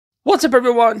What's up,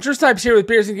 everyone? Drew Snipes here with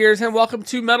Beers and Gears, and welcome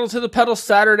to Metal to the Pedal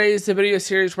Saturdays, the video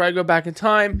series where I go back in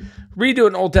time, redo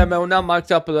an old demo, now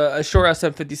mic'd up with a Shure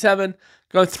SM57,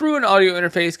 going through an audio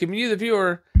interface, giving you, the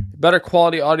viewer, better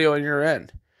quality audio on your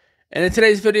end. And in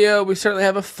today's video, we certainly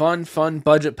have a fun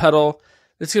budget pedal.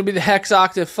 It's going to be the Hex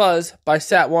Octave Fuzz by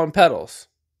Sat1 Pedals.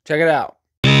 Check it out.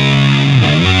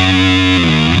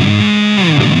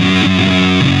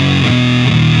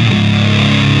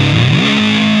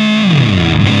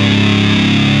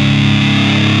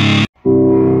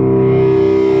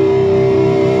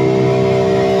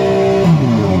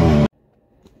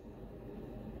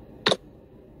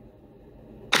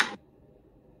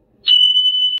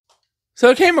 So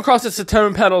I came across the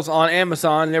Satoñe pedals on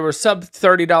Amazon. They were sub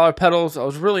 $30 pedals. I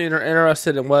was really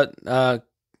interested in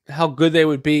how good they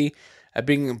would be at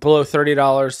being below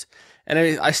 $30. And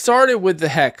I started with the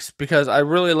Hex because I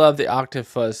really love the Octave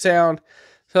Fuzz sound.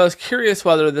 So I was curious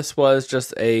whether this was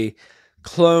just a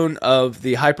clone of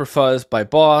the Hyper Fuzz by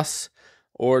Boss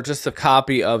or just a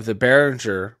copy of the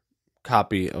Behringer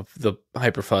copy of the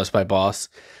Hyper Fuzz by Boss.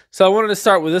 So I wanted to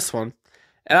start with this one.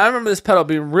 And I remember this pedal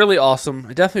being really awesome.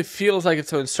 It definitely feels like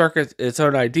its own circuit, its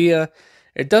own idea.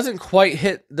 It doesn't quite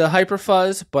hit the Hyper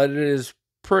Fuzz, but it is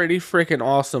pretty freaking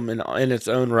awesome in its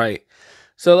own right.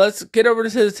 So let's get over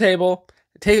to the table,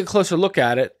 take a closer look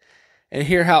at it, and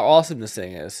hear how awesome this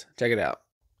thing is. Check it out.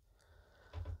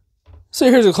 So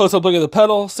here's a close-up look at the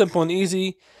pedal. Simple and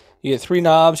easy. You get 3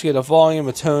 knobs. You get a volume,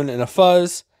 a tone, and a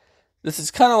fuzz. This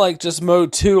is kind of like just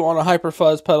mode 2 on a Hyper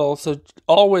Fuzz pedal, so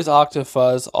always Octave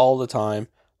Fuzz all the time.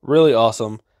 Really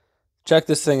awesome. Check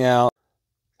this thing out.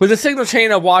 With a signal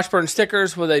chain of Washburn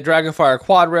stickers with a Dragonfire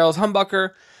quad rails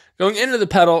humbucker, going into the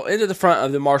pedal, into the front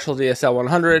of the Marshall DSL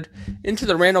 100, into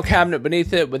the Randall cabinet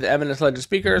beneath it with the Eminence Legend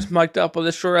speakers, mic'd up with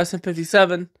a Shure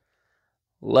SM57.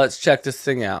 Let's check this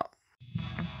thing out.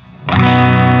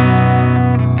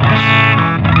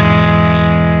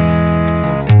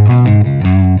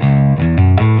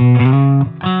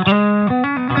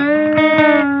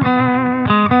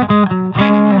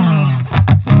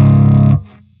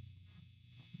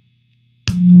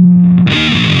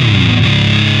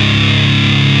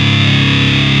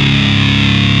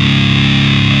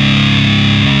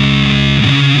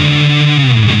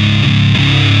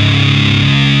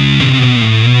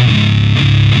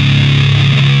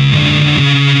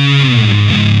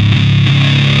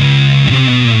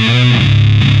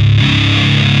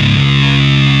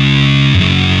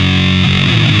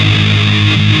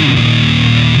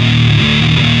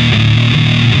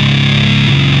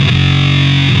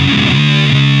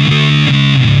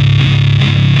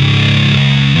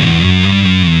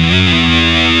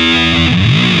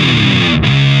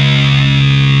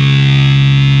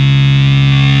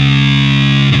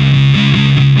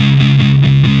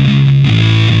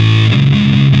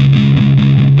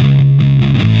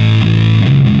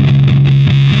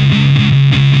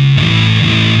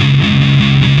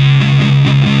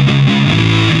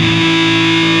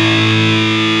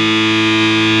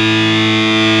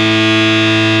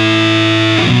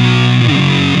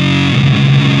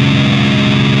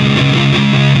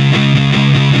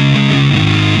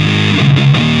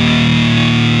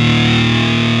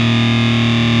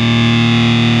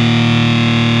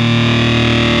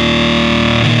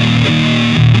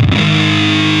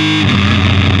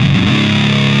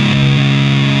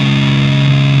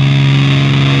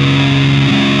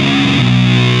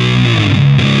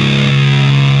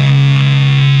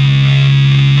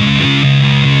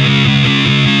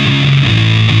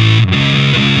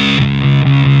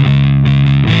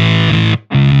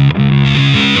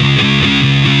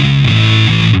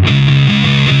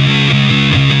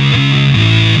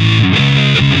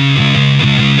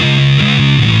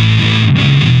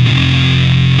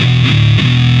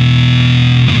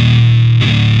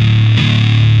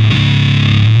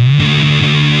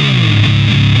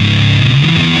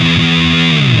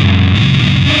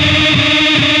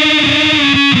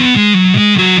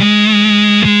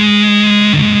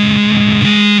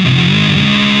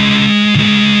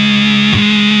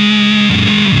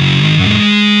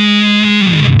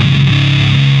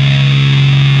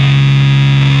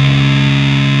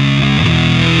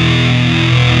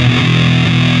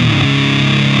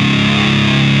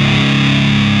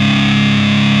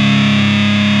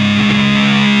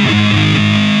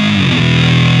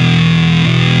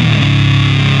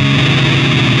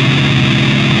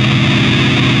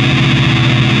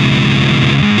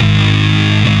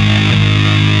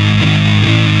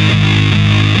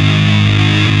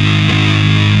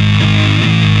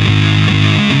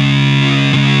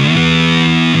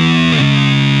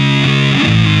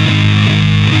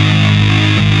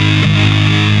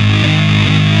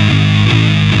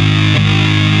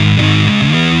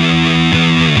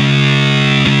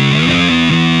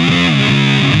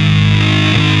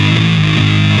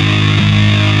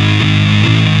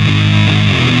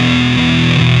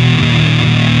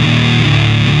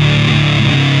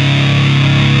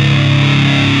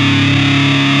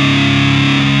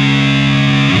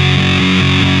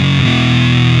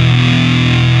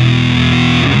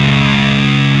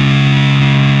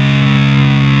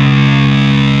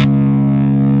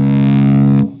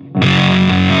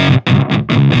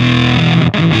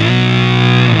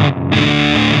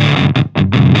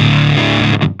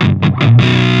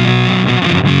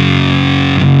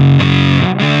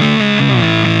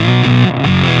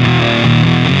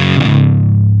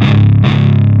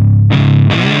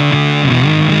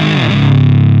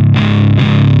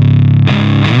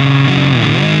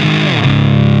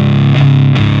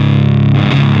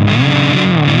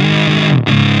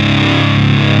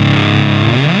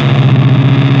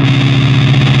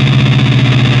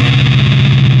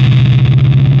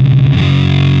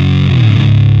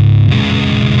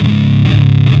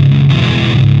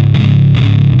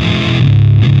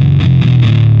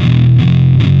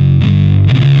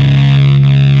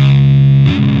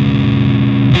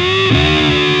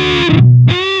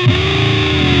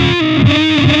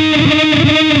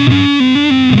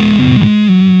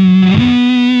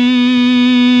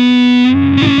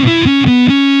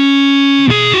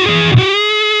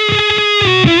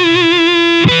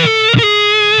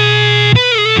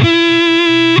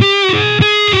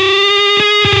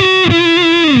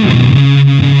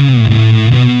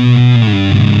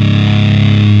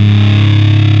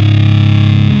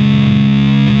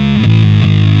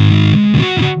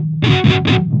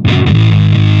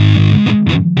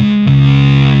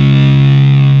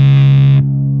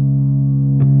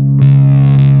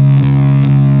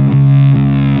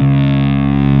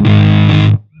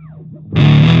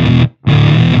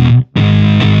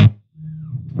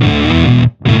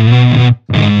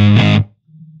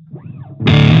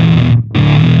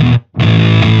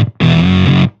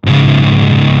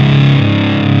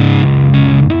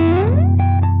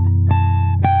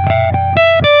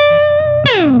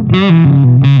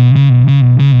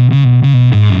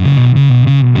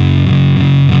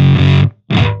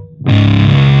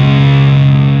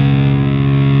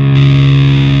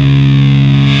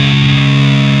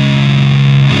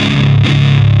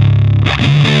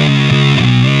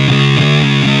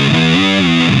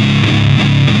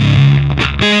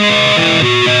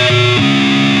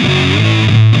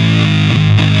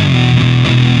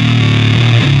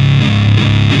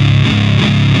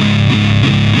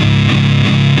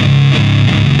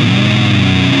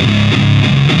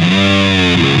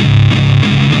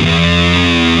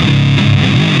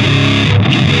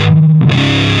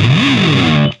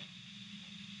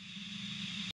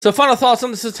 So final thoughts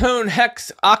on the Satoñe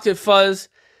Hex Octave Fuzz.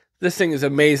 This thing is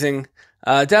amazing.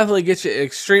 Definitely gets you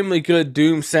extremely good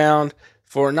Doom sound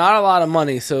for not a lot of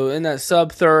money. So in that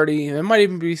sub 30, it might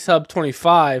even be sub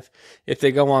 25 if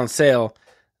they go on sale.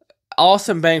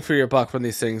 Awesome bang for your buck from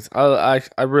these things. I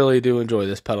really do enjoy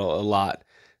this pedal a lot.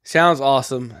 Sounds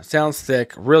awesome. Sounds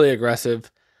thick. Really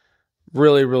aggressive.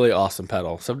 Really, really awesome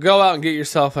pedal. So go out and get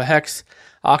yourself a Hex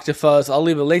Octave Fuzz. I'll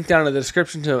leave a link down in the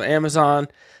description to Amazon.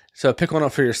 So pick one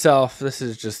up for yourself. This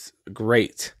is just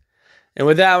great. And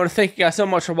with that, I want to thank you guys so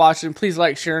much for watching. Please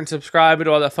like, share, and subscribe and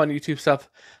do all that fun YouTube stuff.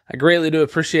 I greatly do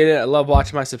appreciate it. I love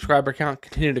watching my subscriber count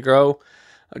continue to grow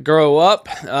up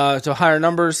to higher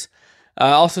numbers.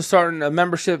 Also starting a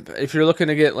membership if you're looking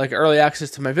to get like early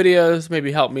access to my videos,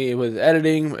 maybe help me with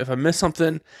editing if I miss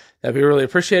something. That'd be really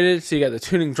appreciated. So you got the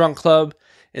Tuning Drunk Club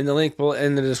in the link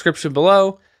in the description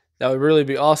below. That would really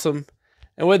be awesome.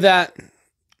 And with that,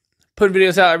 putting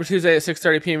videos out every Tuesday at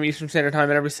 6:30 p.m. Eastern Standard Time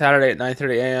and every Saturday at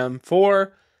 9:30 a.m.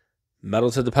 for Metal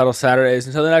to the Pedal Saturdays.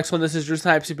 Until the next one, this is Drew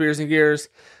Snipes, Beers and Gears.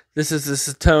 This is the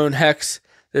Satoñe Hex.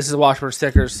 This is Washburn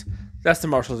Stickers. That's the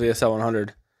Marshall ZSL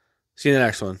 100. See you in the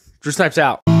next one. Drew Snipes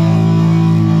out.